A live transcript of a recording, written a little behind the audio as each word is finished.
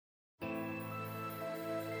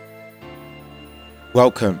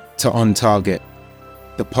Welcome to On Target,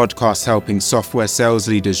 the podcast helping software sales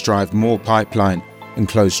leaders drive more pipeline and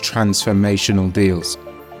close transformational deals.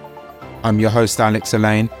 I'm your host, Alex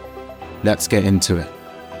Elaine. Let's get into it.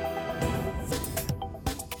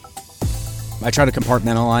 I try to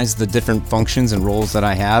compartmentalize the different functions and roles that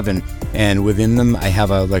I have, and within them, I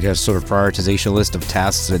have a sort of prioritization list of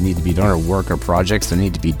tasks that need to be done, or work or projects that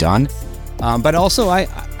need to be done. But also, I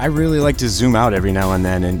really like to zoom out every now and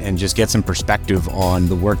then and just get some perspective on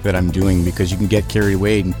the work that I'm doing, because you can get carried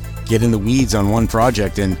away and get in the weeds on one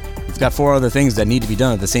project, and you've got 4 other things that need to be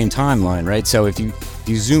done at the same timeline, right? So if you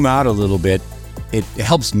zoom out a little bit, it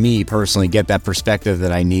helps me personally get that perspective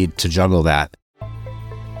that I need to juggle that.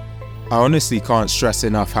 I honestly can't stress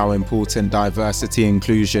enough how important diversity,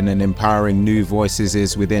 inclusion, and empowering new voices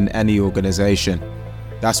is within any organization.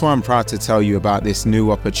 That's why I'm proud to tell you about this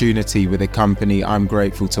new opportunity with a company I'm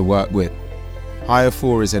grateful to work with.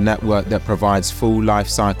 Hire4 is a network that provides full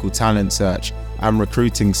lifecycle talent search and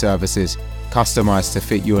recruiting services customized to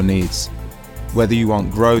fit your needs. Whether you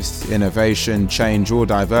want growth, innovation, change, or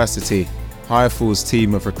diversity, Hire4's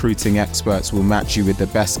team of recruiting experts will match you with the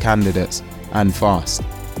best candidates, and fast.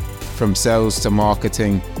 From sales to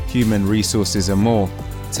marketing, human resources, and more,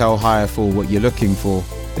 tell Hire4 what you're looking for,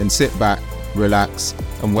 then sit back, relax,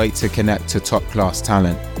 and wait to connect to top-class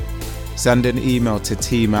talent. Send an email to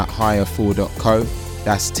team@hire4.co,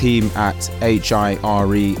 that's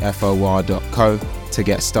team@hirefo.co to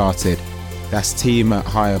get started. That's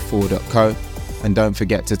team@hire4.co, and don't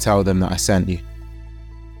forget to tell them that I sent you.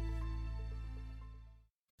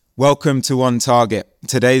 Welcome to On Target.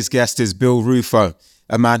 Today's guest is Bill Rufo,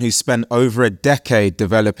 a man who spent over a decade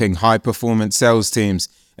developing high-performance sales teams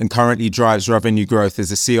and currently drives revenue growth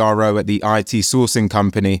as a CRO at the IT sourcing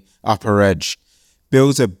company Ep6.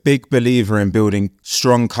 Bill's a big believer in building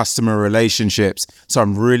strong customer relationships, so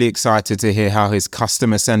I'm really excited to hear how his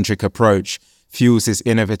customer-centric approach fuels his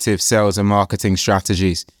innovative sales and marketing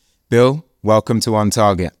strategies. Bill, welcome to On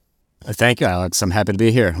Target. Thank you, Alex. I'm happy to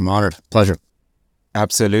be here. I'm honored. Pleasure.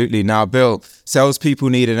 Absolutely. Now, Bill, salespeople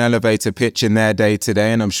need an elevator pitch in their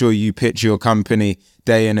day-to-day, and I'm sure you pitch your company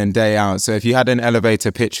day in and day out. So if you had an elevator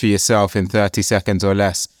pitch for yourself in 30 seconds or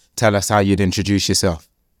less, tell us how you'd introduce yourself.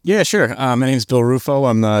 Yeah, sure. My name is Bill Rufo.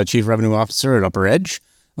 I'm the Chief Revenue Officer at Ep6.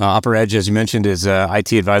 Ep6, as you mentioned, is an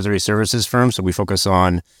IT advisory services firm. So we focus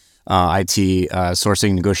on IT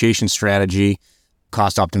sourcing, negotiation strategy,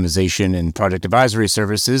 cost optimization, and project advisory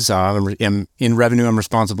services. In revenue, I'm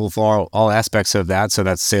responsible for all aspects of that. So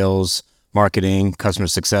that's sales, marketing, customer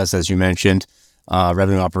success, as you mentioned,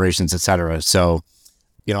 revenue operations, et cetera. So,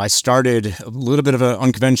 I started a little bit of an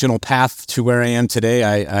unconventional path to where I am today.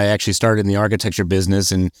 I actually started in the architecture business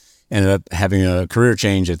and ended up having a career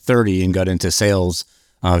change at 30 and got into sales.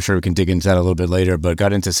 I'm sure we can dig into that a little bit later, but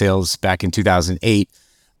got into sales back in 2008.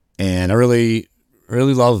 And I really,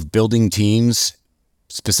 really love building teams,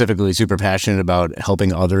 specifically super passionate about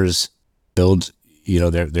helping others build,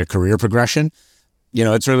 their career progression.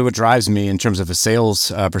 It's really what drives me in terms of a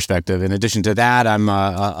sales perspective. In addition to that, I'm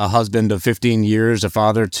a husband of 15 years, a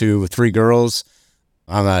father to 3 girls.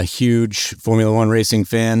 I'm a huge Formula One racing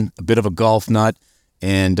fan, a bit of a golf nut,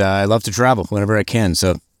 and I love to travel whenever I can.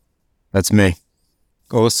 So that's me.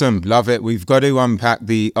 Awesome. Love it. We've got to unpack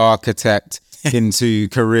the architect into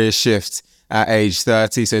career shift at age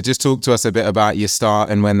 30. So just talk to us a bit about your start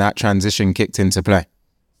and when that transition kicked into play.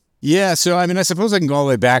 Yeah. So, I suppose I can go all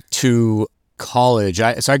the way back to college.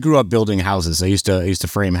 I grew up building houses. I used to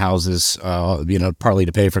frame houses, partly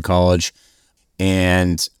to pay for college.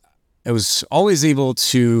 And I was always able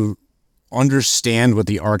to understand what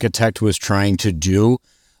the architect was trying to do,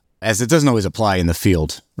 as it doesn't always apply in the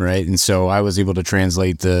field, right? And so I was able to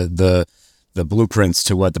translate the blueprints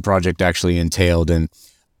to what the project actually entailed. And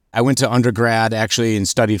I went to undergrad actually and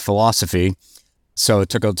studied philosophy. So it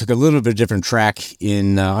took a little bit different track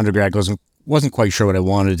in undergrad. Wasn't quite sure what I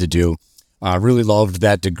wanted to do. Really loved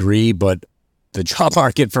that degree, but the job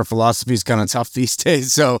market for philosophy is kind of tough these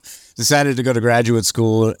days. So decided to go to graduate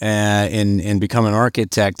school and become an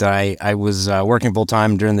architect. I was working full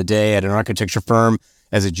time during the day at an architecture firm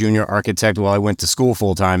as a junior architect, while I went to school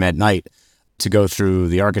full time at night to go through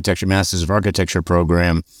the Masters of Architecture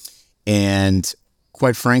program. And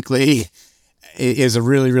quite frankly, it is a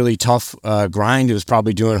really, really tough grind. It was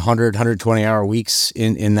probably doing 120-hour weeks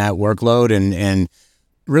in that workload, and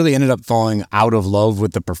really ended up falling out of love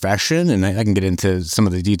with the profession. And I can get into some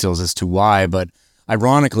of the details as to why, but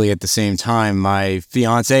ironically, at the same time, my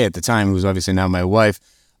fiance at the time, who was obviously now my wife,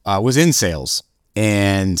 was in sales.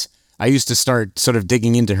 And I used to start sort of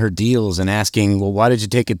digging into her deals and asking, well, why did you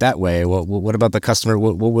take it that way? What about the customer?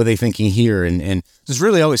 What were they thinking here? And was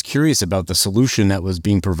really always curious about the solution that was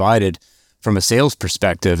being provided from a sales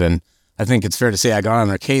perspective. And I think it's fair to say I got on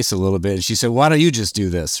her case a little bit. And she said, why don't you just do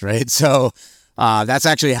this, right? So that's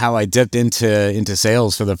actually how I dipped into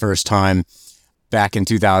sales for the first time back in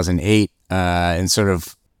 2008 and sort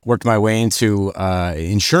of worked my way into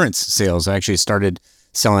insurance sales. I actually started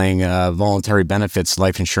selling voluntary benefits,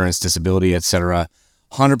 life insurance, disability, etc.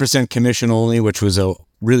 100% commission only, which was a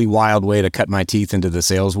really wild way to cut my teeth into the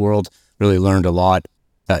sales world. Really learned a lot,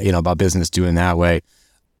 about business doing that way.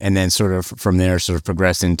 And then sort of from there, sort of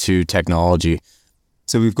progressed into technology.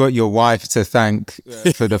 So we've got your wife to thank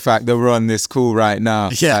for the fact that we're on this call right now.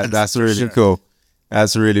 Yeah, that's really cool.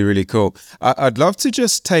 That's really, really cool. I'd love to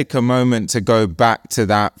just take a moment to go back to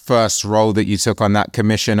that first role that you took on, that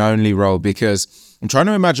commission-only role, because I'm trying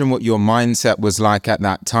to imagine what your mindset was like at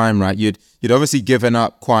that time, right? You'd obviously given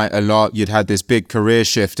up quite a lot. You'd had this big career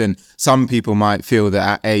shift, and some people might feel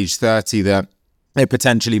that at age 30 that they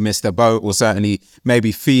potentially missed the boat, or certainly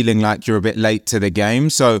maybe feeling like you're a bit late to the game.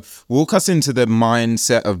 So walk us into the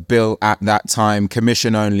mindset of Bill at that time,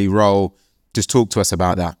 commission-only role. Just talk to us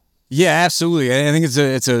about that. Yeah, absolutely. I think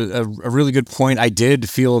it's a really good point. I did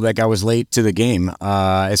feel like I was late to the game,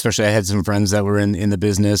 especially I had some friends that were in the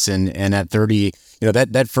business, and at 30,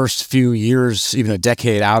 that first few years, even a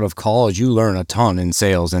decade out of college, you learn a ton in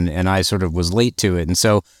sales, and I sort of was late to it. And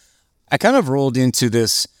so I kind of rolled into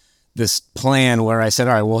this plan where I said,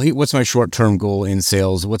 all right, well, what's my short-term goal in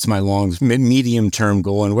sales? What's my medium-term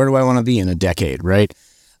goal? And where do I want to be in a decade, right?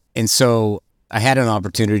 And so I had an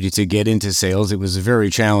opportunity to get into sales. It was a very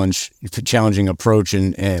challenging approach,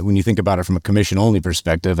 and when you think about it from a commission-only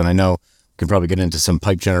perspective, and I know we can probably get into some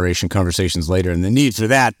pipe generation conversations later and the need for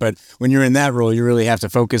that, but when you're in that role, you really have to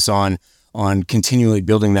focus on continually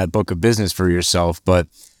building that book of business for yourself. But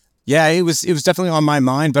yeah, it was definitely on my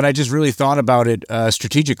mind, but I just really thought about it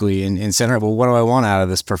strategically and said, all right, well, what do I want out of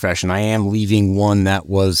this profession? I am leaving one that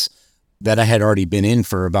I had already been in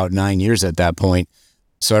for about 9 years at that point.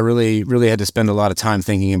 So I really, really had to spend a lot of time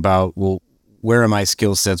thinking about, well, where are my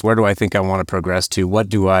skill sets? Where do I think I want to progress to? What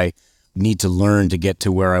do I need to learn to get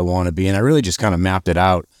to where I want to be? And I really just kind of mapped it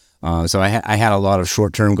out. So I had a lot of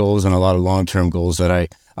short-term goals and a lot of long-term goals that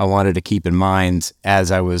I wanted to keep in mind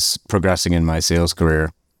as I was progressing in my sales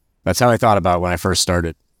career. That's how I thought about it when I first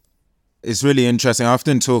started. It's really interesting. I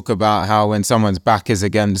often talk about how when someone's back is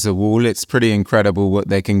against the wall, it's pretty incredible what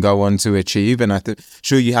they can go on to achieve. And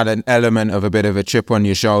sure you had an element of a bit of a chip on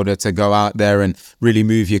your shoulder to go out there and really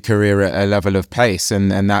move your career at a level of pace.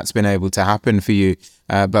 And that's been able to happen for you.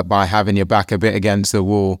 But by having your back a bit against the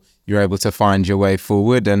wall, you're able to find your way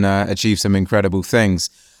forward and achieve some incredible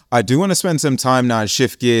things. I do want to spend some time now,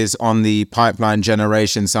 shift gears on the pipeline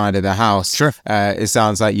generation side of the house. Sure. It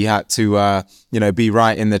sounds like you had to, be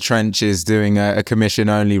right in the trenches doing a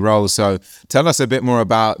commission-only role. So tell us a bit more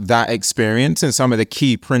about that experience and some of the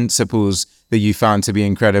key principles that you found to be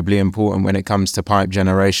incredibly important when it comes to pipe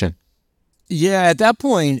generation. Yeah, at that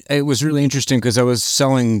point, it was really interesting because I was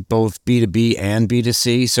selling both B2B and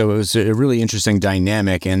B2C. So it was a really interesting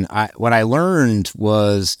dynamic. And what I learned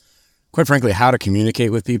was, quite frankly, how to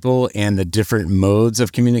communicate with people and the different modes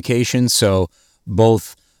of communication. So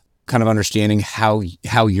both kind of understanding how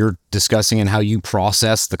you're discussing and how you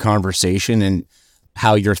process the conversation and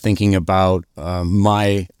how you're thinking about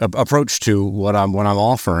my approach to what I'm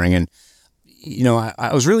offering. And,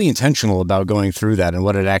 I was really intentional about going through that and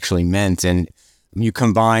what it actually meant. And you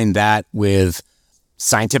combine that with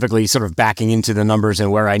scientifically sort of backing into the numbers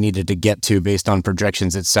and where I needed to get to based on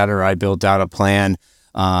projections, et cetera. I built out a plan.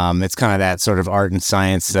 It's kind of that sort of art and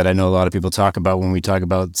science that I know a lot of people talk about when we talk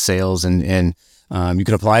about sales, and you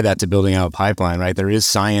can apply that to building out a pipeline, right? There is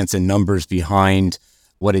science and numbers behind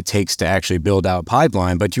what it takes to actually build out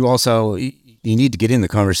pipeline, but you need to get in the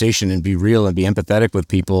conversation and be real and be empathetic with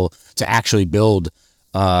people to actually build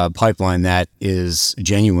a pipeline that is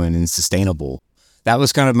genuine and sustainable. That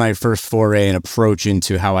was kind of my first foray and approach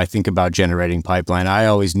into how I think about generating pipeline. I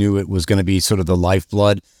always knew it was going to be sort of the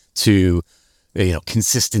lifeblood to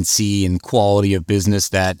consistency and quality of business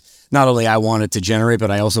that not only I wanted to generate,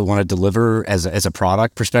 but I also want to deliver as a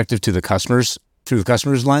product perspective to the customers through the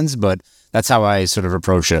customer's lens. But that's how I sort of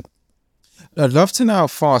approach it. I'd love to now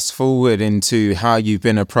fast forward into how you've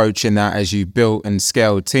been approaching that as you built and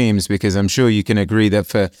scaled teams, because I'm sure you can agree that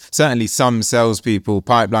for certainly some salespeople,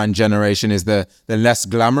 pipeline generation is the less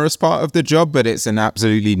glamorous part of the job, but it's an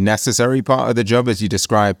absolutely necessary part of the job, as you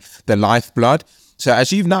describe, the lifeblood. So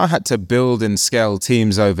as you've now had to build and scale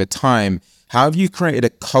teams over time, how have you created a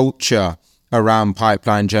culture around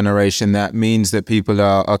pipeline generation that means that people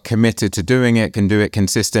are committed to doing it, can do it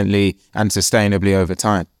consistently and sustainably over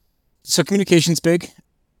time? So communication's big.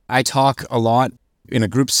 I talk a lot in a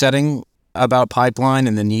group setting about pipeline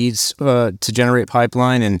and the needs to generate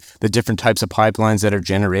pipeline and the different types of pipelines that are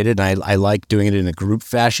generated. And I like doing it in a group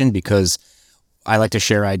fashion because I like to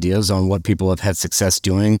share ideas on what people have had success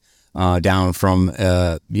doing, down from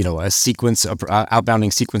a sequence,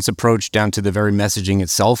 outbounding sequence approach down to the very messaging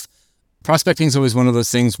itself. Prospecting is always one of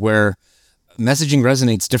those things where messaging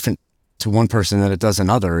resonates different to one person than it does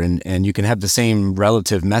another, and you can have the same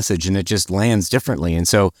relative message and it just lands differently. And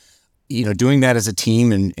so, doing that as a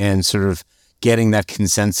team and sort of getting that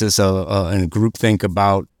consensus and groupthink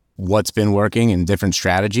about what's been working and different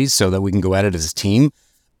strategies so that we can go at it as a team.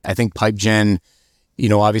 I think pipe gen,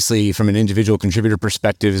 obviously from an individual contributor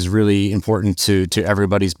perspective is really important to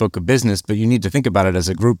everybody's book of business, but you need to think about it as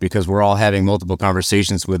a group because we're all having multiple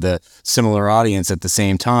conversations with a similar audience at the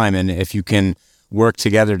same time. And if you can work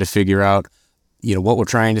together to figure out, what we're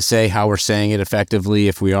trying to say, how we're saying it effectively,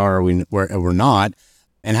 if we are or we're not,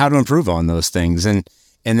 and how to improve on those things. And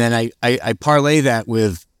then I parlay that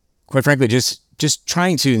with, quite frankly, just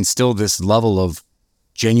trying to instill this level of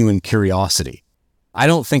genuine curiosity. I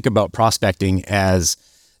don't think about prospecting as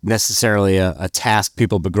necessarily a task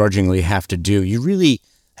people begrudgingly have to do. You really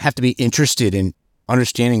have to be interested in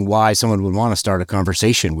understanding why someone would want to start a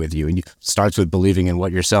conversation with you. And it starts with believing in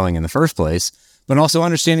what you're selling in the first place, but also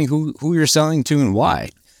understanding who you're selling to and why.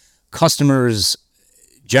 Customers,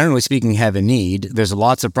 generally speaking, have a need. There's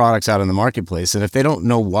lots of products out in the marketplace, and if they don't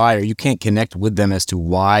know why, or you can't connect with them as to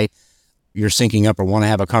why you're syncing up or want to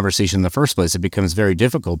have a conversation in the first place, it becomes very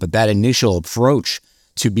difficult. But that initial approach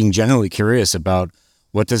to being generally curious about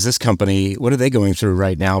what are they going through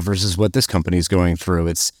right now versus what this company is going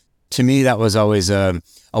through. To me, that was always a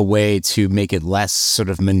way to make it less sort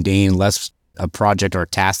of mundane, less a project or a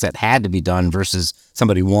task that had to be done versus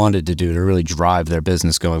somebody wanted to do to really drive their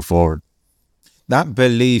business going forward. That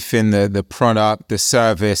belief in the product, the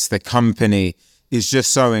service, the company is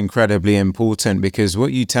just so incredibly important, because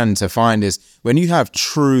what you tend to find is when you have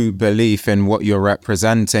true belief in what you're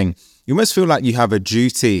representing, you must feel like you have a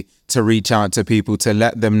duty to reach out to people, to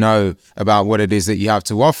let them know about what it is that you have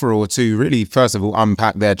to offer, or to really, first of all,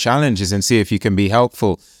 unpack their challenges and see if you can be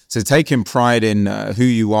helpful. So taking pride in who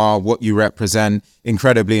you are, what you represent,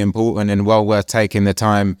 incredibly important and well worth taking the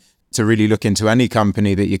time to really look into any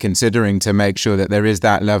company that you're considering to make sure that there is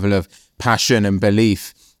that level of passion and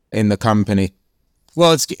belief in the company.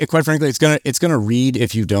 Well, it's quite frankly, it's gonna read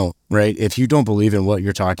if you don't, right? If you don't believe in what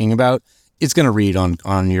you're talking about, it's gonna read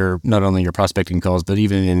on your, not only your prospecting calls, but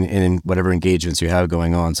even in whatever engagements you have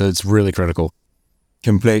going on. So it's really critical.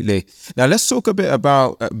 Completely. Now let's talk a bit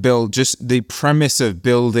about, Bill, just the premise of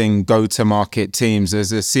building go-to-market teams.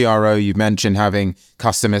 As a CRO, you mentioned having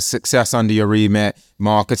customer success under your remit,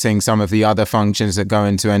 marketing, some of the other functions that go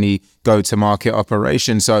into any go-to-market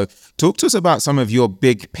operation. So talk to us about some of your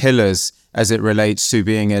big pillars as it relates to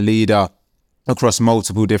being a leader across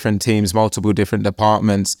multiple different teams, multiple different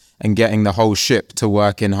departments, and getting the whole ship to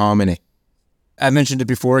work in harmony. I mentioned it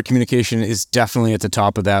before, communication is definitely at the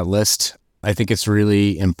top of that list. I think it's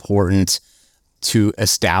really important to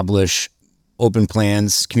establish open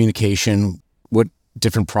plans, communication, what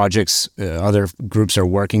different projects other groups are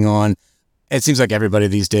working on. It seems like everybody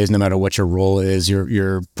these days, no matter what your role is,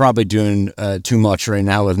 you're probably doing too much right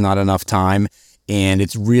now with not enough time. And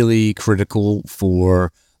it's really critical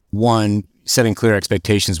for, one, setting clear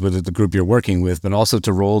expectations with the group you're working with, but also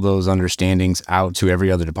to roll those understandings out to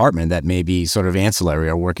every other department that may be sort of ancillary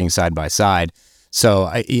or working side by side.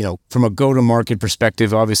 So, from a go-to-market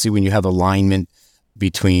perspective, obviously, when you have alignment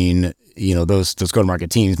between, those go-to-market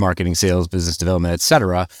teams, marketing, sales, business development, et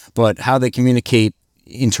cetera, but how they communicate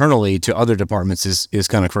internally to other departments is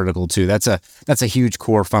kind of critical too. That's a huge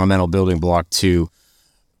core fundamental building block to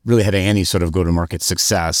really having any sort of go-to-market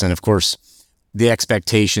success. And of course, the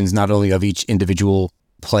expectations not only of each individual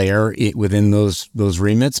player within those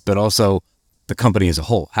remits, but also the company as a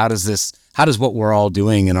whole. How does what we're all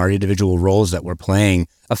doing in our individual roles that we're playing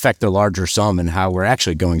affect the larger sum and how we're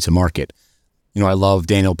actually going to market? I love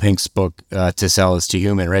Daniel Pink's book, To Sell is to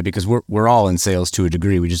Human, right? Because we're all in sales to a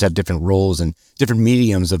degree. We just have different roles and different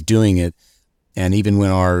mediums of doing it. And even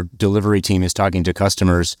when our delivery team is talking to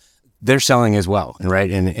customers, they're selling as well, right?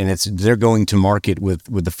 And they're going to market with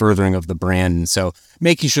the furthering of the brand. And so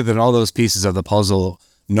making sure that all those pieces of the puzzle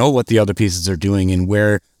know what the other pieces are doing and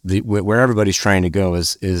where everybody's trying to go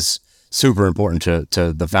is super important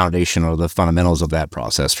to the foundation or the fundamentals of that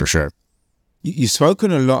process, for sure. You've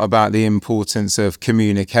spoken a lot about the importance of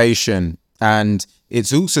communication, and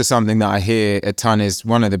it's also something that I hear a ton is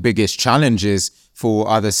one of the biggest challenges for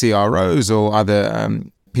other CROs or other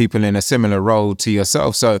people in a similar role to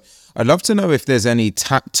yourself. So I'd love to know if there's any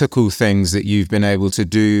tactical things that you've been able to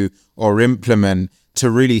do or implement to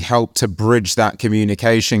really help to bridge that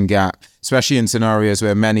communication gap, especially in scenarios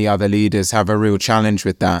where many other leaders have a real challenge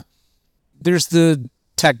with that. There's the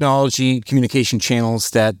technology communication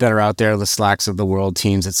channels that are out there, the Slacks of the world,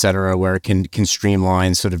 Teams, et cetera, where it can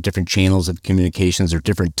streamline sort of different channels of communications or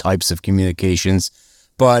different types of communications.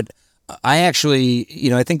 But I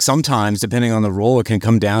actually, I think sometimes, depending on the role, it can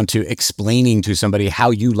come down to explaining to somebody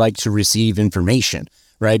how you like to receive information,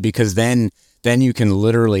 right? Because then you can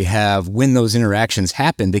literally have, when those interactions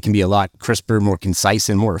happen, they can be a lot crisper, more concise,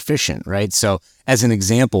 and more efficient, right? So as an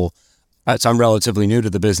example, so I'm relatively new to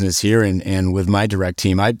the business here, and with my direct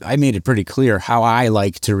team, I made it pretty clear how I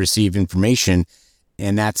like to receive information,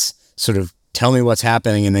 and that's sort of tell me what's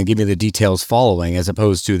happening and then give me the details following, as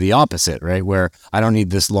opposed to the opposite, right? Where I don't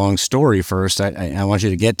need this long story first. I want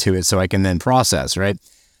you to get to it so I can then process, right?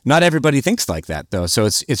 Not everybody thinks like that, though. So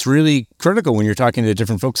it's really critical when you're talking to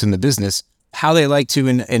different folks in the business, how they like to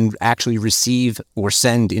and actually receive or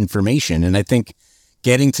send information. And I think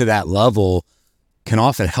getting to that level can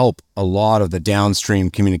often help a lot of the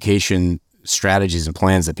downstream communication strategies and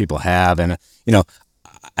plans that people have. And,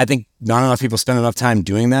 I think not enough people spend enough time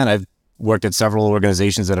doing that. I've worked at several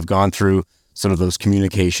organizations that have gone through sort of those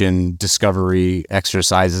communication discovery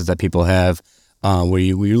exercises that people have, where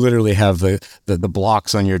you literally have the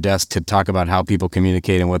blocks on your desk to talk about how people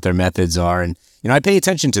communicate and what their methods are. And, I pay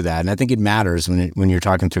attention to that. And I think it matters when you're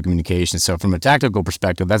talking through communication. So from a tactical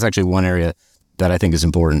perspective, that's actually one area that I think is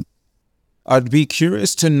important. I'd be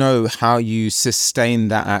curious to know how you sustain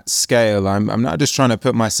that at scale. I'm not just trying to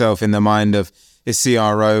put myself in the mind of a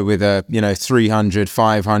CRO with a 300,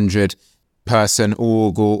 500 person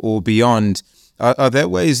org or beyond. Are there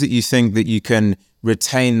ways that you think that you can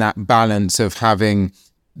retain that balance of having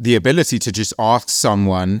the ability to just ask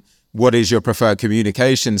someone, what is your preferred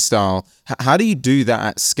communication style? How do you do that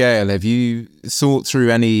at scale? Have you thought through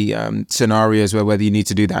any scenarios whether you need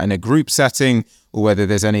to do that in a group setting or whether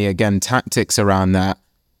there's any, again, tactics around that?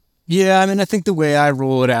 Yeah, I think the way I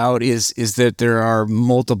roll it out is that there are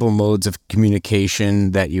multiple modes of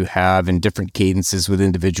communication that you have in different cadences with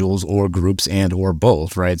individuals or groups and or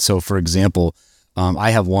both, right? So, for example,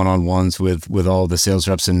 I have one-on-ones with all the sales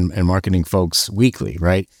reps and marketing folks weekly,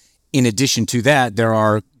 right? In addition to that, there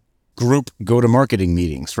are group go-to-marketing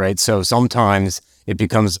meetings, right? So sometimes it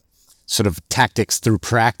becomes sort of tactics through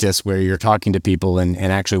practice where you're talking to people and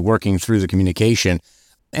actually working through the communication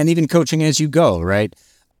and even coaching as you go, right?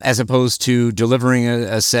 As opposed to delivering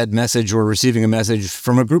a said message or receiving a message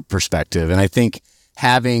from a group perspective. And I think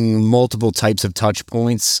having multiple types of touch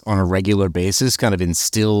points on a regular basis kind of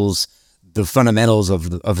instills the fundamentals of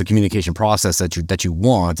the communication process that you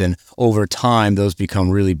want. And over time, those become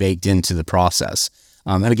really baked into the process.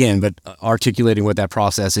 And again, but articulating what that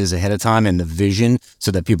process is ahead of time and the vision so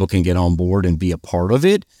that people can get on board and be a part of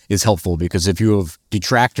it is helpful, because if you have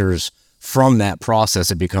detractors from that process,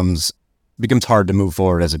 it becomes hard to move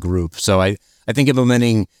forward as a group. So I think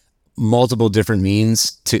implementing multiple different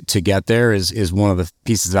means to get there is one of the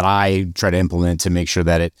pieces that I try to implement to make sure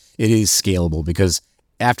that it is scalable, because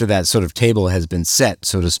after that sort of table has been set,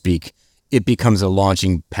 so to speak, it becomes a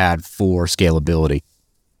launching pad for scalability.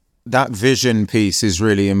 That vision piece is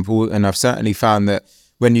really important. I've certainly found that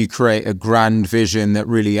when you create a grand vision that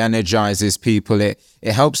really energizes people, it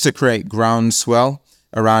helps to create groundswell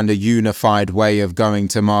around a unified way of going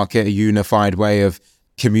to market, a unified way of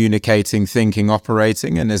communicating, thinking,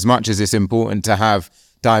 operating. And as much as it's important to have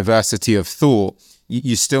diversity of thought,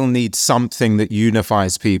 you still need something that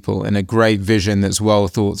unifies people, and a great vision that's well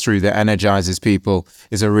thought through that energizes people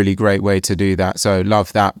is a really great way to do that. So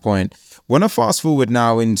love that point. Want to fast forward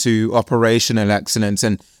now into operational excellence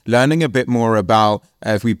and learning a bit more about,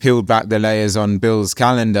 if we peeled back the layers on Bill's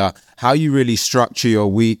calendar, how you really structure your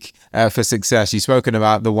week for success. You've spoken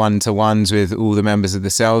about the one-to-ones with all the members of the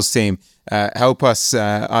sales team. Help us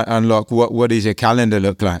unlock what does your calendar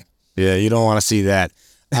look like? Yeah, you don't want to see that.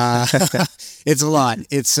 It's a lot.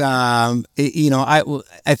 It's, I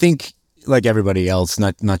think like everybody else,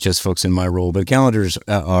 not just folks in my role, but calendars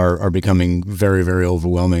are becoming very, very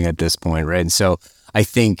overwhelming at this point, right? And so I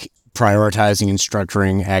think prioritizing and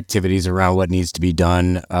structuring activities around what needs to be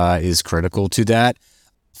done is critical to that.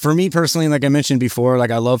 For me personally, like I mentioned before,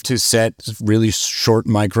 like I love to set really short,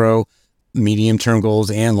 micro, medium-term goals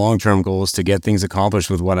and long-term goals to get things accomplished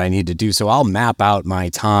with what I need to do. So I'll map out my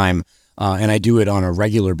time, and I do it on a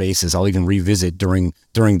regular basis. I'll even revisit during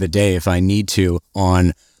the day if I need to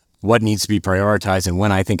on what needs to be prioritized and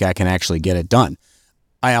when I think I can actually get it done.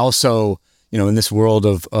 I also, in this world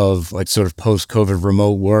of like sort of post-COVID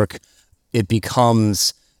remote work, it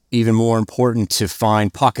becomes even more important to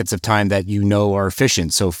find pockets of time that are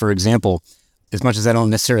efficient. So for example, as much as I don't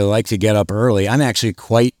necessarily like to get up early, I'm actually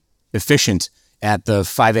quite efficient at the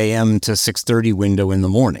 5 a.m. to 6:30 window in the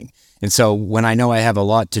morning. And so when I know I have a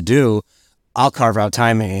lot to do, I'll carve out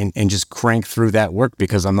time and just crank through that work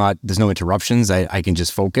because there's no interruptions. I can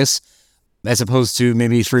just focus, as opposed to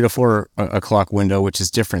maybe 3 to 4 o'clock window, which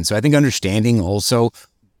is different. So I think understanding also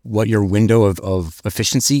what your window of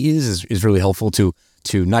efficiency is really helpful to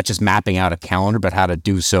not just mapping out a calendar, but how to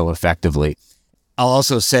do so effectively. I'll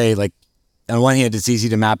also say, like, on one hand, it's easy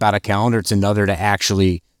to map out a calendar. It's another to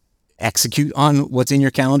actually execute on what's in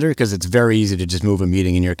your calendar, because it's very easy to just move a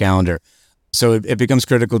meeting in your calendar. So it becomes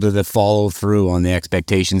critical to follow through on the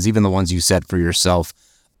expectations, even the ones you set for yourself,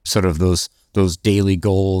 sort of those daily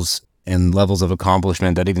goals and levels of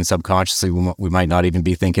accomplishment that even subconsciously we might not even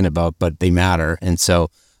be thinking about, but they matter. And so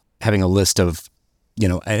having a list of,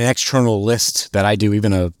 an external list that I do,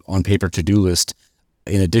 even a on paper to-do list,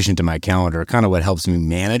 in addition to my calendar, kind of what helps me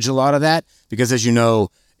manage a lot of that. Because as you know,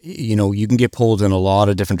 you can get pulled in a lot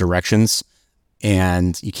of different directions,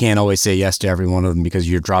 and you can't always say yes to every one of them because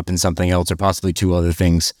you're dropping something else or possibly 2 other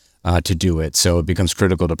things to do it. So it becomes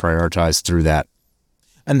critical to prioritize through that.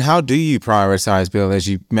 And how do you prioritize, Bill? As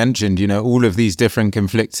you mentioned, all of these different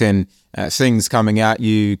conflicting things coming at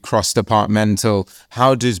you, cross-departmental.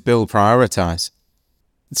 How does Bill prioritize?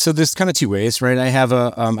 So there's kind of 2 ways, right? I have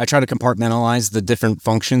I try to compartmentalize the different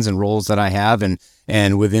functions and roles that I have,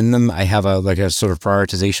 and within them, I have a sort of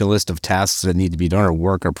prioritization list of tasks that need to be done, or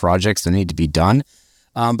work or projects that need to be done.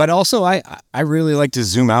 But also, I really like to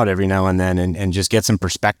zoom out every now and then and just get some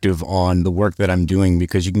perspective on the work that I'm doing,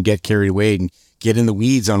 because you can get carried away and get in the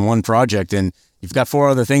weeds on one project, and you've got 4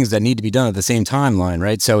 other things that need to be done at the same timeline,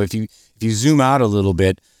 right? So if you zoom out a little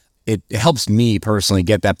bit, it helps me personally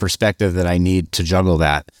get that perspective that I need to juggle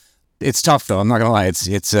that. It's tough, though. I'm not gonna lie.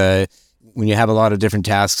 It's when you have a lot of different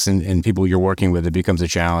tasks and people you're working with, it becomes a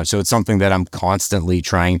challenge. So it's something that I'm constantly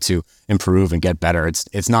trying to improve and get better.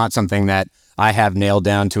 It's not something that I have nailed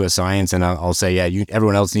down to a science, and I'll say,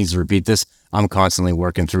 everyone else needs to repeat this. I'm constantly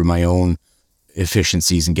working through my own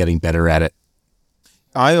efficiencies and getting better at it.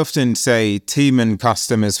 I often say team and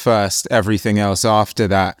customers first, everything else after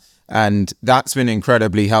that. And that's been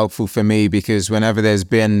incredibly helpful for me, because whenever there's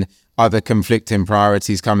been other conflicting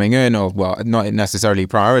priorities coming in, or, well, not necessarily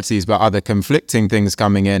priorities, but other conflicting things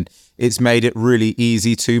coming in, it's made it really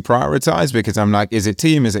easy to prioritize, because I'm like, is it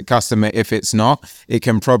team? Is it customer? If it's not, it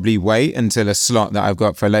can probably wait until a slot that I've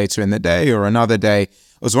got for later in the day or another day.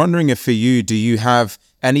 I was wondering if for you, do you have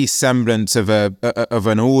any semblance of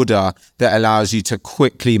an order that allows you to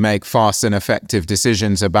quickly make fast and effective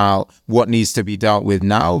decisions about what needs to be dealt with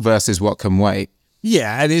now versus what can wait?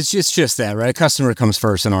 Yeah, it's just that, right? Customer comes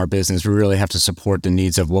first in our business. We really have to support the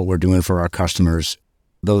needs of what we're doing for our customers.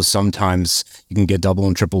 Those sometimes you can get double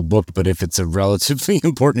and triple booked, but if it's a relatively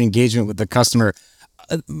important engagement with the customer,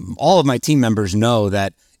 all of my team members know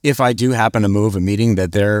that if I do happen to move a meeting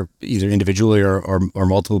that they're either individually or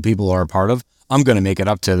multiple people are a part of, I'm going to make it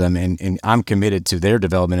up to them, and I'm committed to their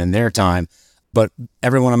development and their time. But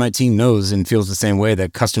everyone on my team knows and feels the same way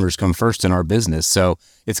that customers come first in our business. So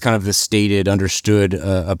it's kind of the stated, understood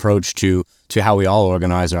approach to how we all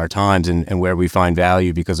organize our times and where we find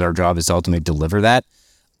value, because our job is to ultimately deliver that.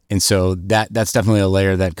 And so that's definitely a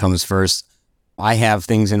layer that comes first. I have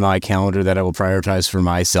things in my calendar that I will prioritize for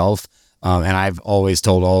myself. And I've always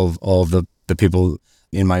told all of the people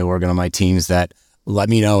in my org and on my teams that, let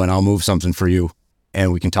me know and I'll move something for you.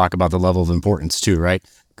 And we can talk about the level of importance too, right?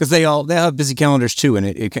 Because they have busy calendars too. And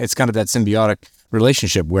it's kind of that symbiotic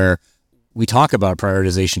relationship where we talk about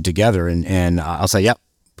prioritization together, and I'll say, yep,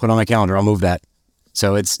 put on my calendar, I'll move that.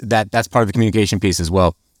 So that's part of the communication piece as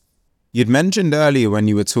well. You'd mentioned earlier when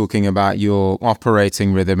you were talking about your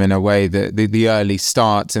operating rhythm in a way that the early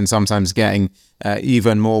starts and sometimes getting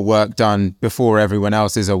even more work done before everyone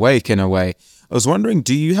else is awake in a way. I was wondering,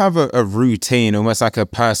 do you have a routine, almost like a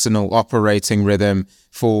personal operating rhythm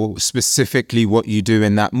for specifically what you do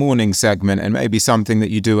in that morning segment, and maybe something that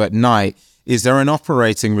you do at night? Is there an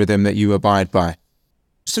operating rhythm that you abide by?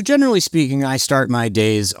 So generally speaking, I start my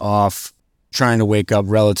days off trying to wake up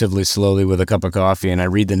relatively slowly with a cup of coffee, and I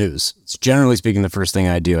read the news. It's generally speaking the first thing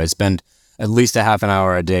I do. I spend at least a half an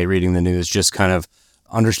hour a day reading the news, just kind of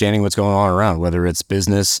understanding what's going on around, whether it's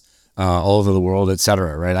business, all over the world, et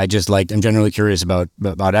cetera, right? I'm generally curious about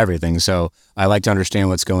everything. So I like to understand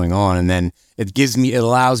what's going on. And then it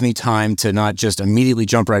allows me time to not just immediately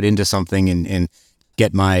jump right into something and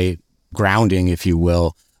get my grounding, if you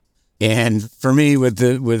will. And for me,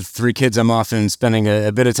 with 3 kids, I'm often spending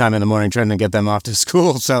a bit of time in the morning trying to get them off to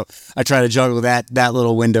school. So I try to juggle that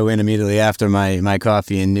little window in immediately after my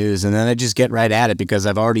coffee and news. And then I just get right at it because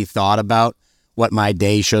I've already thought about what my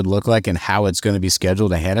day should look like and how it's going to be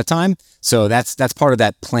scheduled ahead of time. So that's part of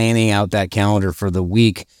that planning out that calendar for the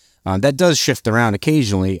week. That does shift around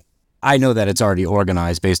occasionally. I know that it's already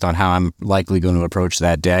organized based on how I'm likely going to approach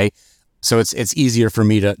that day. So it's easier for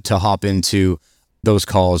me to hop into those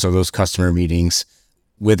calls or those customer meetings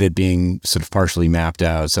with it being sort of partially mapped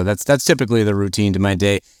out. So that's typically the routine to my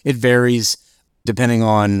day. It varies depending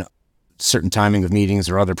on certain timing of meetings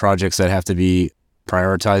or other projects that have to be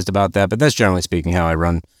prioritized about that. But that's generally speaking how I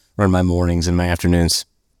run my mornings and my afternoons.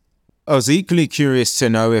 I was equally curious to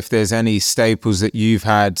know if there's any staples that you've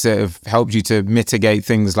had that have helped you to mitigate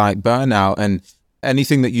things like burnout and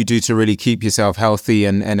anything that you do to really keep yourself healthy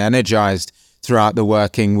and energized throughout the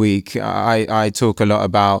working week. I talk a lot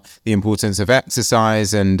about the importance of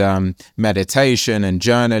exercise and meditation and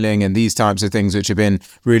journaling and these types of things, which have been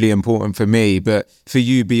really important for me. But for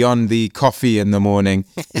you, beyond the coffee in the morning,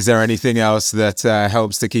 is there anything else that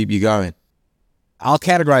helps to keep you going? I'll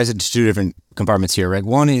categorize it into 2 different compartments here, right?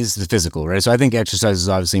 One is the physical, right? So I think exercise is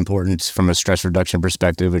obviously important from a stress reduction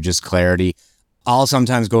perspective or just clarity. I'll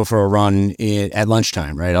sometimes go for a run at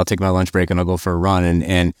lunchtime, right? I'll take my lunch break and I'll go for a run.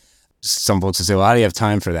 And some folks will say, well, how do you have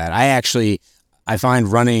time for that? I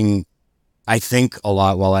find running, I think a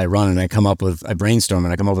lot while I run, and I brainstorm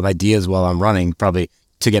and I come up with ideas while I'm running, probably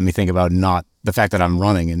to get me think about not the fact that I'm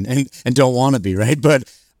running and don't want to be, right? But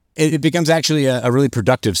it becomes actually a really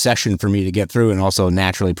productive session for me to get through, and also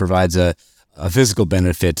naturally provides a physical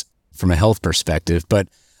benefit from a health perspective. But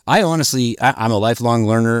I'm a lifelong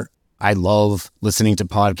learner. I love listening to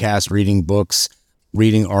podcasts, reading books,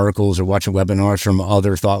 reading articles, or watching webinars from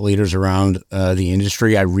other thought leaders around the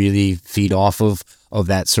industry. I really feed off of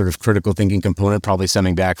that sort of critical thinking component, probably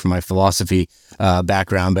stemming back from my philosophy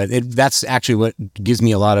background. But that's actually what gives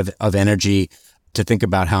me a lot of energy to think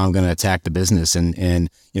about how I'm going to attack the business, and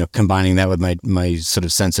combining that with my sort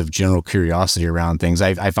of sense of general curiosity around things.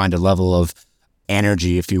 I find a level of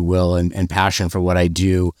energy, if you will, and passion for what I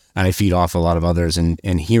do, and I feed off a lot of others,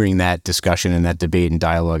 and hearing that discussion and that debate and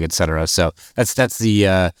dialogue, et cetera. So that's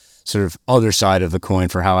the sort of other side of the coin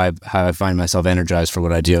for how I find myself energized for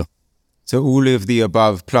what I do. So all of the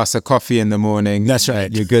above plus a coffee in the morning. That's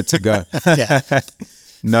right. You're good to go. Yeah.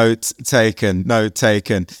 Note taken.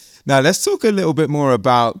 Now, let's talk a little bit more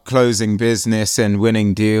about closing business and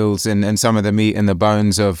winning deals and some of the meat and the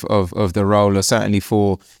bones of the role, or certainly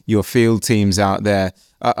for your field teams out there.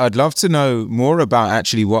 I'd love to know more about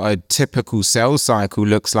actually what a typical sales cycle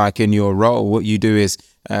looks like in your role. What you do is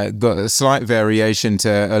got a slight variation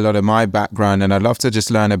to a lot of my background, and I'd love to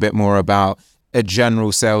just learn a bit more about a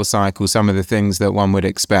general sales cycle, some of the things that one would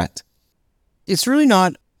expect. It's really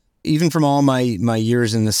not, even from all my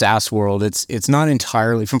years in the SaaS world, it's not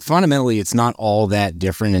entirely, fundamentally, it's not all that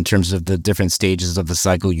different in terms of the different stages of the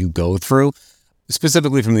cycle you go through.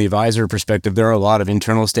 Specifically from the advisor perspective, there are a lot of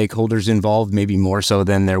internal stakeholders involved, maybe more so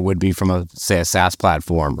than there would be from a SaaS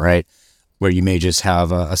platform, right? Where you may just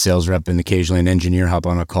have a sales rep and occasionally an engineer hop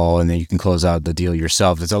on a call, and then you can close out the deal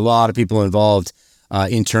yourself. There's a lot of people involved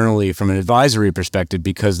internally from an advisory perspective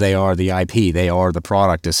because they are the IP, they are the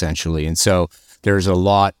product essentially. And so there's a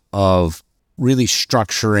lot of really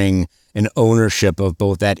structuring and ownership of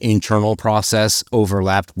both that internal process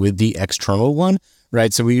overlapped with the external one,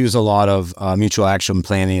 right? So we use a lot of mutual action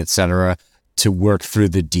planning, et cetera, to work through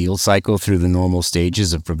the deal cycle, through the normal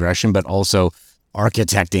stages of progression, but also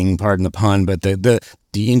architecting, pardon the pun, but the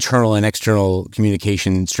internal and external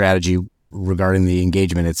communication strategy regarding the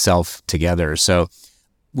engagement itself together. So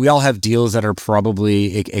we all have deals that are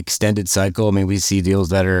probably extended cycle. I mean, we see deals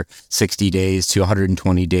that are 60 days to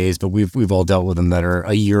 120 days, but we've all dealt with them that are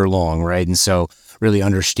a year long, right? And so really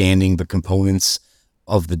understanding the components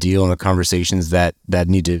of the deal and the conversations that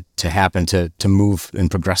need to happen to move and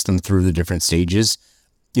progress them through the different stages,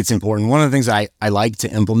 it's important. One of the things I like to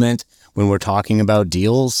implement when we're talking about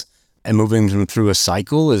deals and moving them through a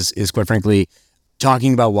cycle is quite frankly,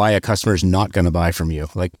 talking about why a customer is not going to buy from you.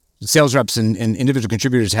 Like, sales reps and individual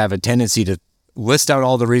contributors have a tendency to list out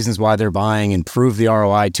all the reasons why they're buying and prove the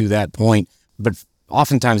ROI to that point, but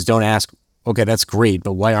oftentimes don't ask, okay, that's great,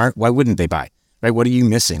 but why wouldn't they buy, right? What are you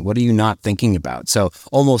missing? What are you not thinking about? So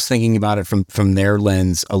almost thinking about it from their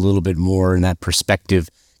lens a little bit more, and that perspective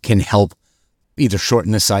can help either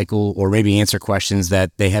shorten the cycle or maybe answer questions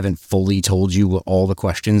that they haven't fully told you what all the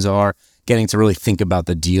questions are, getting to really think about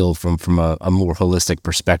the deal from a more holistic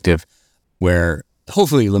perspective, where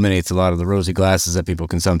hopefully eliminates a lot of the rosy glasses that people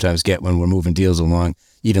can sometimes get when we're moving deals along,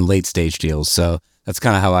 even late stage deals. So that's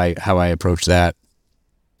kind of how I approach that.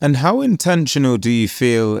 And how intentional do you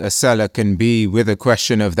feel a seller can be with a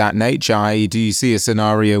question of that nature? I.e., do you see a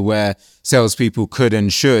scenario where salespeople could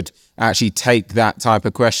and should actually take that type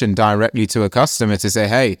of question directly to a customer to say,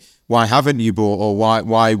 hey, why haven't you bought, or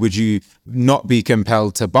why would you not be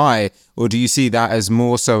compelled to buy? Or do you see that as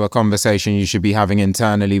more so a conversation you should be having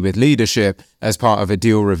internally with leadership as part of a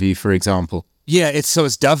deal review, for example? Yeah,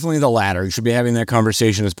 it's definitely the latter. You should be having that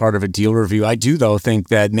conversation as part of a deal review. I do, though, think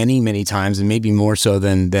that many times, and maybe more so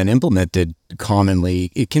than implemented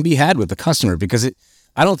commonly, it can be had with the customer, because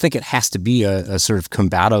I don't think it has to be a sort of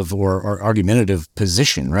combative or argumentative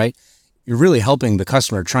position, right? You're really helping the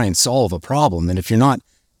customer try and solve a problem. And if you're not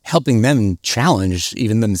helping them challenge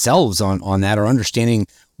even themselves on that, or understanding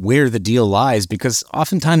where the deal lies, because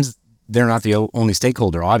oftentimes they're not the only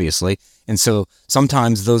stakeholder, obviously. And so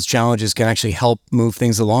sometimes those challenges can actually help move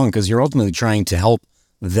things along, because you're ultimately trying to help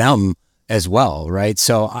them as well, right?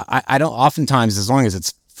 So I don't, oftentimes, as long as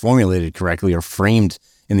it's formulated correctly or framed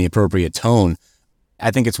in the appropriate tone,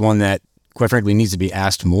 I think it's one that, quite frankly, needs to be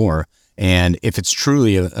asked more. And if it's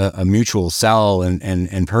truly a mutual sell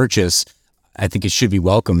and purchase, I think it should be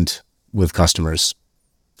welcomed with customers.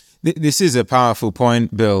 This is a powerful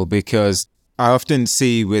point, Bill, because I often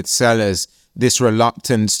see with sellers this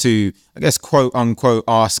reluctance to, I guess, quote unquote,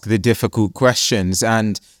 ask the difficult questions.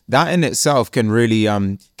 And that in itself can really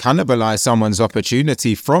cannibalize someone's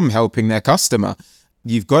opportunity from helping their customer.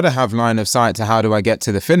 You've got to have line of sight to how do I get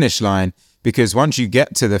to the finish line? Because once you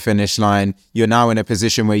get to the finish line, you're now in a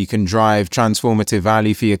position where you can drive transformative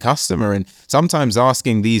value for your customer. And sometimes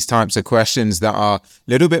asking these types of questions that are a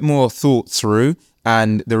little bit more thought through,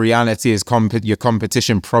 and the reality is your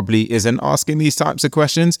competition probably isn't asking these types of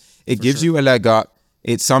questions, it gives you a leg up.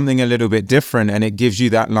 It's something a little bit different, and it gives you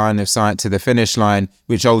that line of sight to the finish line,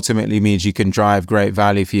 which ultimately means you can drive great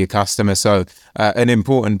value for your customer. So an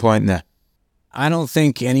important point there. I don't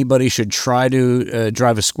think anybody should try to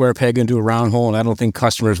drive a square peg into a round hole, and I don't think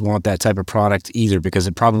customers want that type of product either, because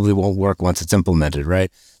it probably won't work once it's implemented,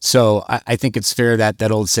 right? So I think it's fair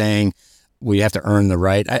that old saying, we have to earn the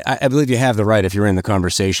right. I believe you have the right if you're in the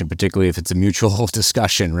conversation, particularly if it's a mutual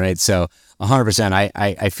discussion, right? So 100%,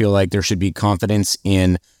 I feel like there should be confidence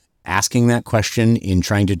in asking that question, in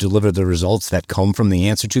trying to deliver the results that come from the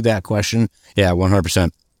answer to that question. Yeah, 100%.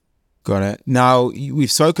 Got it. Now,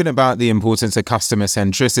 we've spoken about the importance of customer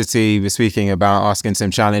centricity. We're speaking about asking some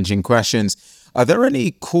challenging questions. Are there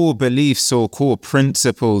any core beliefs or core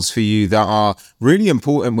principles for you that are really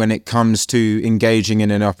important when it comes to engaging in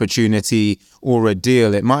an opportunity or a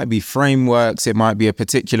deal? It might be frameworks, it might be a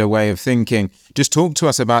particular way of thinking. Just talk to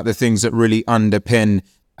us about the things that really underpin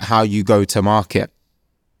how you go to market.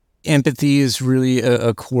 Empathy is really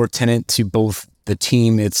a core tenet to both the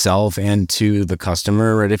team itself and to the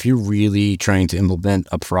customer, right? If you're really trying to implement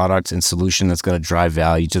a product and solution that's going to drive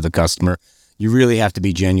value to the customer, you really have to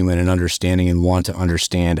be genuine and understanding and want to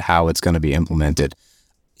understand how it's going to be implemented.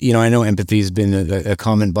 You know, I know empathy has been a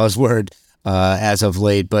common buzzword as of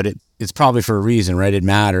late, but it's probably for a reason, right? It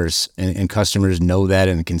matters, and customers know that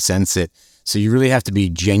and can sense it. So you really have to be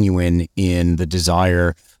genuine in the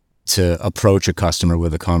desire to approach a customer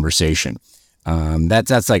with a conversation.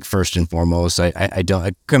 That's like first and foremost. I don't.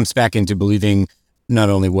 It comes back into believing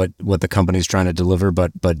not only what the company's trying to deliver,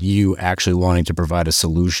 but you actually wanting to provide a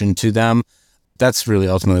solution to them. That's really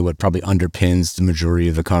ultimately what probably underpins the majority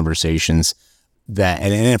of the conversations and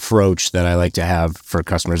an approach that I like to have for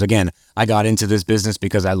customers. Again, I got into this business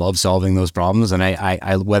because I love solving those problems, and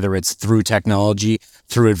I whether it's through technology,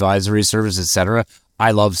 through advisory service, et cetera, I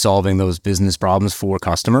love solving those business problems for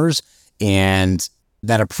customers, and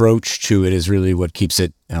that approach to it is really what keeps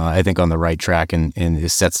it, I think, on the right track, and it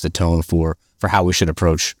sets the tone for how we should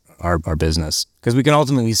approach our business, because we can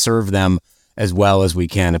ultimately serve them as well as we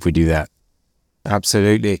can if we do that.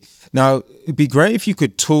 Absolutely. Now, it'd be great if you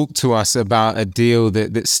could talk to us about a deal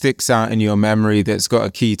that sticks out in your memory that's got a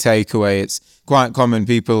key takeaway. It's quite common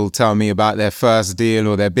people tell me about their first deal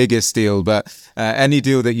or their biggest deal, but any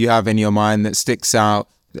deal that you have in your mind that sticks out,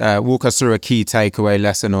 walk us through a key takeaway,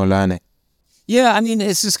 lesson or learning. Yeah, I mean,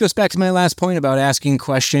 this just goes back to my last point about asking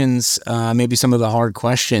questions, maybe some of the hard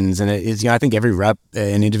questions. And it is, I think every rep,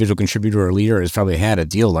 an individual contributor or leader has probably had a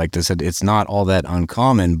deal like this. It's not all that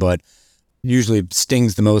uncommon, but usually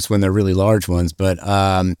stings the most when they're really large ones. But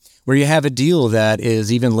where you have a deal that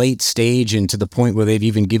is even late stage and to the point where they've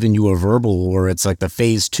even given you a verbal, or it's like the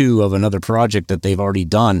phase 2 of another project that they've already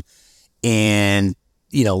done. And,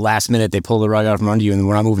 last minute they pull the rug out from under you and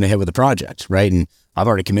we're not moving ahead with the project, right? And I've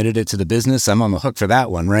already committed it to the business. I'm on the hook for that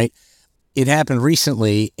one, right? It happened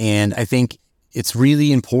recently, and I think it's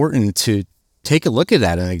really important to take a look at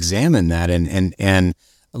that and examine that and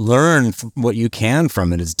learn what you can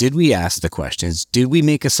from it. Is, did we ask the questions? Did we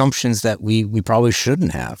make assumptions that we probably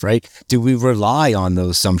shouldn't have, right? Did we rely on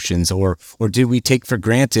those assumptions, or did we take for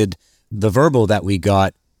granted the verbal that we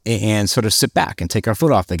got and sort of sit back and take our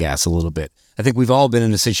foot off the gas a little bit? I think we've all been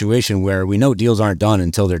in a situation where we know deals aren't done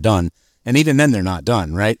until they're done. And even then they're not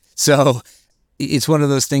done, right? So it's one of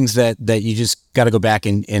those things that you just got to go back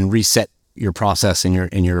and reset your process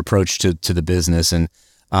and your approach to the business. And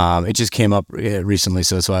it just came up recently,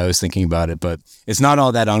 so that's why I was thinking about it. But it's not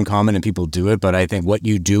all that uncommon, and people do it. But I think what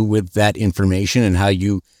you do with that information and how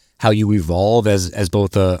you evolve as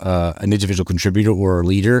both an individual contributor or a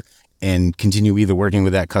leader, and continue either working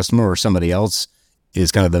with that customer or somebody else,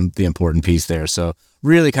 is kind of the important piece there. So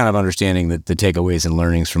really kind of understanding the takeaways and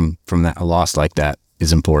learnings from that, a loss like that,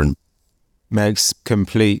 is important. Makes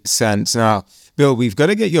complete sense. Now, Bill, we've got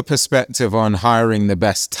to get your perspective on hiring the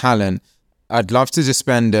best talent. I'd love to just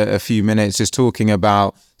spend a few minutes just talking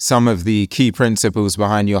about some of the key principles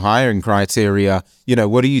behind your hiring criteria.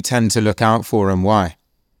 What do you tend to look out for and why?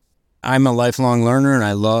 I'm a lifelong learner, and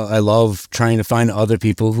I love trying to find other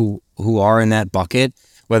people who are in that bucket,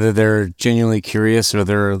 whether they're genuinely curious or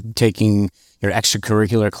they're taking your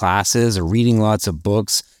extracurricular classes or reading lots of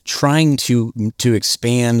books, trying to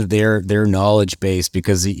expand their knowledge base,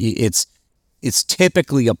 because it's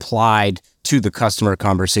typically applied to the customer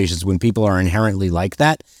conversations when people are inherently like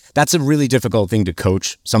that. That's a really difficult thing to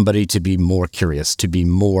coach somebody to be more curious, to be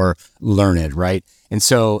more learned, right? And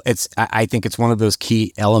so I think it's one of those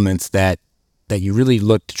key elements that you really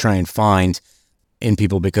look to try and find in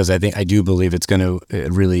people, because I do believe it's going to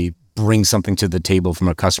really bring something to the table from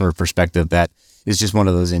a customer perspective that is just one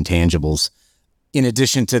of those intangibles. In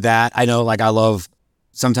addition to that, I know, I love,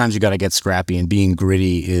 sometimes you got to get scrappy, and being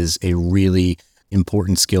gritty is a really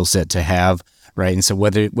important skill set to have, right? And so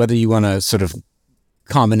whether you want to sort of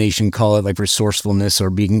combination, call it like resourcefulness or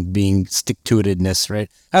being stick-to-itiveness, right?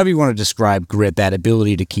 However you want to describe grit, that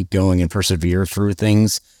ability to keep going and persevere through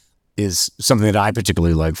things, is something that I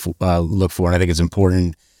particularly look for, and I think it's an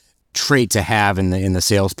important trait to have in the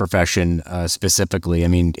sales profession specifically. I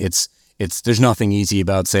mean, there's nothing easy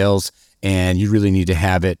about sales, and you really need to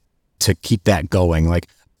have it to keep that going.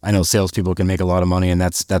 I know salespeople can make a lot of money, and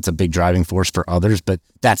that's a big driving force for others, but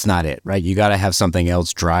that's not it, right? You got to have something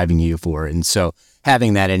else driving you for it. And so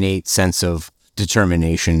having that innate sense of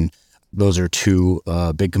determination, those are two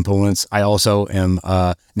big components. I also am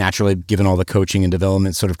naturally, given all the coaching and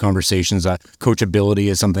development sort of conversations, coachability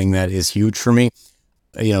is something that is huge for me.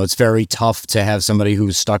 It's very tough to have somebody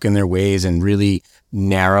who's stuck in their ways and really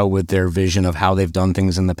narrow with their vision of how they've done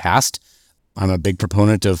things in the past. I'm a big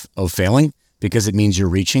proponent of failing, because it means you're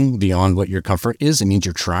reaching beyond what your comfort is. It means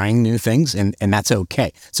you're trying new things, and that's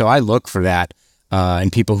okay. So I look for that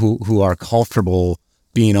in people who are comfortable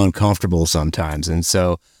being uncomfortable sometimes. And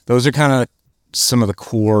so those are kind of some of the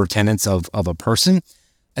core tenets of a person.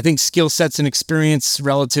 I think skill sets and experience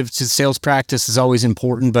relative to sales practice is always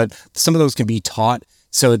important, but some of those can be taught.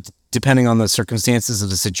 So depending on the circumstances of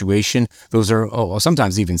the situation, those are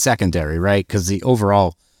sometimes even secondary, right? Because the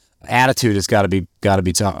overall attitude has got to be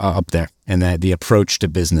up there, and the approach to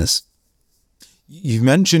business. You've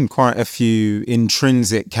mentioned quite a few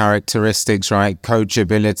intrinsic characteristics, right?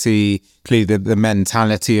 Coachability, clearly the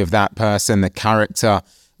mentality of that person, the character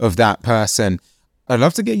of that person. I'd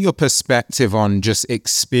love to get your perspective on just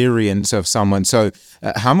experience of someone. So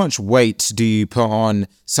how much weight do you put on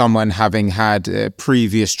someone having had a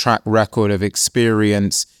previous track record of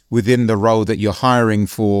experience within the role that you're hiring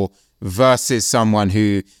for, versus someone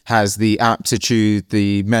who has the aptitude,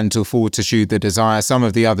 the mental fortitude, the desire, some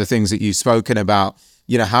of the other things that you've spoken about?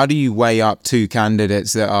 How do you weigh up two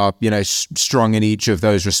candidates that are, strong in each of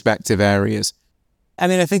those respective areas? I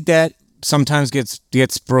mean, I think that sometimes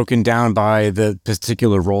gets broken down by the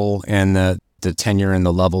particular role and the tenure and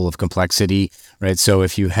the level of complexity, right? So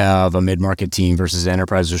if you have a mid-market team versus an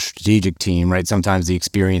enterprise or strategic team, right, sometimes the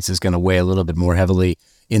experience is going to weigh a little bit more heavily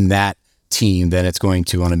in that team than it's going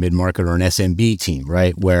to on a mid-market or an SMB team,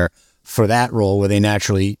 right? Where for that role, where they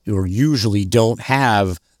naturally or usually don't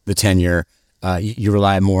have the tenure, you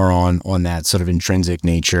rely more on that sort of intrinsic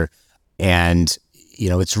nature. And,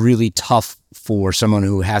 it's really tough for someone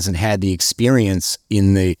who hasn't had the experience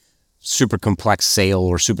in the super complex sale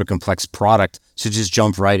or super complex product to just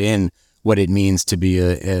jump right in what it means to be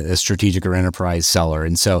a strategic or enterprise seller.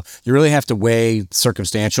 And so you really have to weigh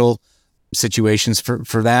circumstantial situations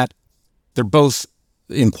for that. They're both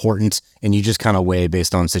important, and you just kind of weigh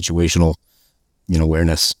based on situational,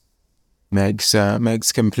 awareness.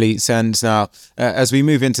 Makes complete sense. Now, as we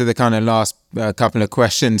move into the kind of last a couple of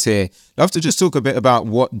questions here. I'd love to just talk a bit about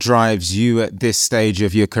what drives you at this stage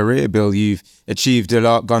of your career, Bill. You've achieved a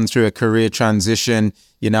lot, gone through a career transition.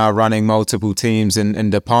 You're now running multiple teams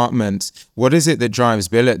and departments. What is it that drives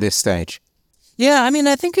Bill at this stage? Yeah, I mean,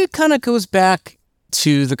 I think it kind of goes back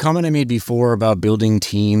to the comment I made before about building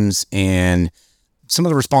teams and some of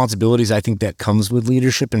the responsibilities I think that comes with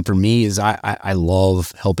leadership. And for me is I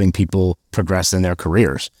love helping people progress in their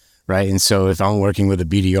careers, right? And so if I'm working with a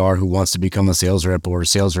BDR who wants to become a sales rep, or a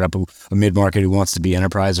sales rep, a mid-market who wants to be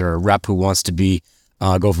enterprise, or a rep who wants to be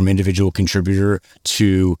go from individual contributor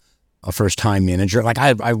to a first-time manager, like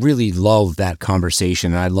I really love that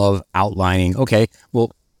conversation. And I love outlining, okay,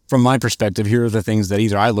 well, from my perspective, here are the things that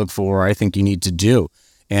either I look for or I think you need to do.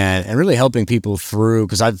 And really helping people through,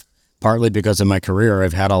 because partly because of my career,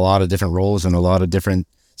 I've had a lot of different roles and a lot of different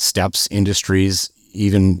steps, industries,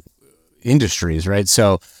 right?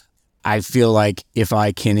 So I feel like if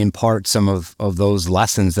I can impart some of those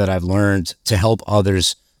lessons that I've learned to help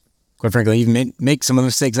others, quite frankly, even make some of the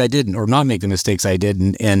mistakes I didn't, or not make the mistakes I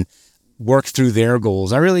did, and work through their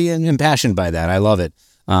goals, I really am impassioned by that. I love it.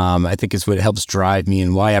 I think it's what helps drive me,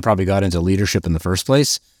 and why I probably got into leadership in the first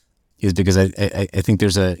place is because I think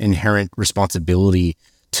there's an inherent responsibility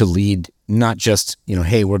to lead, not just,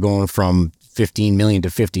 hey, we're going from 15 million to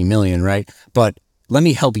 50 million, right? But let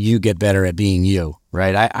me help you get better at being you,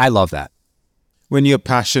 right? I love that. When you're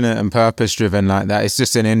passionate and purpose-driven like that, it's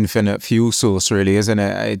just an infinite fuel source, really, isn't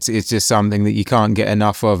it? It's just something that you can't get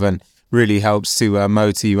enough of, and really helps to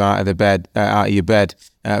motor you out of your bed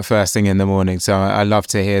first thing in the morning. So I love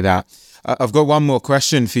to hear that. I've got one more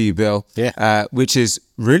question for you, Bill, which is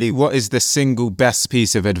really, what is the single best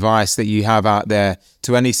piece of advice that you have out there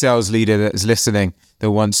to any sales leader that's listening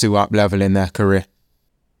that wants to up-level in their career?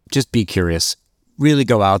 Just be curious. Really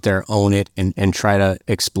go out there, own it, and try to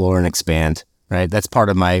explore and expand, right? That's part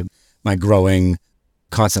of my growing,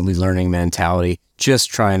 constantly learning mentality.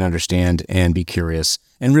 Just try and understand and be curious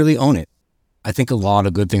and really own it. I think a lot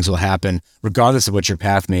of good things will happen regardless of what your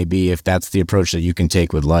path may be, if that's the approach that you can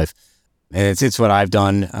take with life. And it's what I've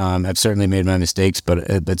done. I've certainly made my mistakes, but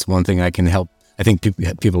it's one thing I can help. I think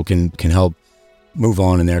people can help move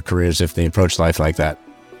on in their careers if they approach life like that.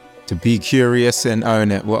 To be curious and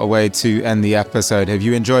own it. What a way to end the episode. Have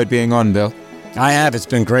you enjoyed being on, Bill? I have. It's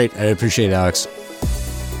been great. I appreciate it, Alex.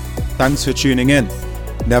 Thanks for tuning in.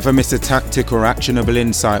 Never miss a tactic or actionable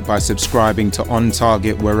insight by subscribing to On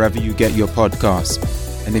Target wherever you get your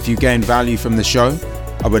podcasts. And if you gain value from the show,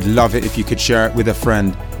 I would love it if you could share it with a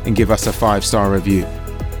friend and give us a 5-star review.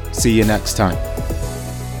 See you next time.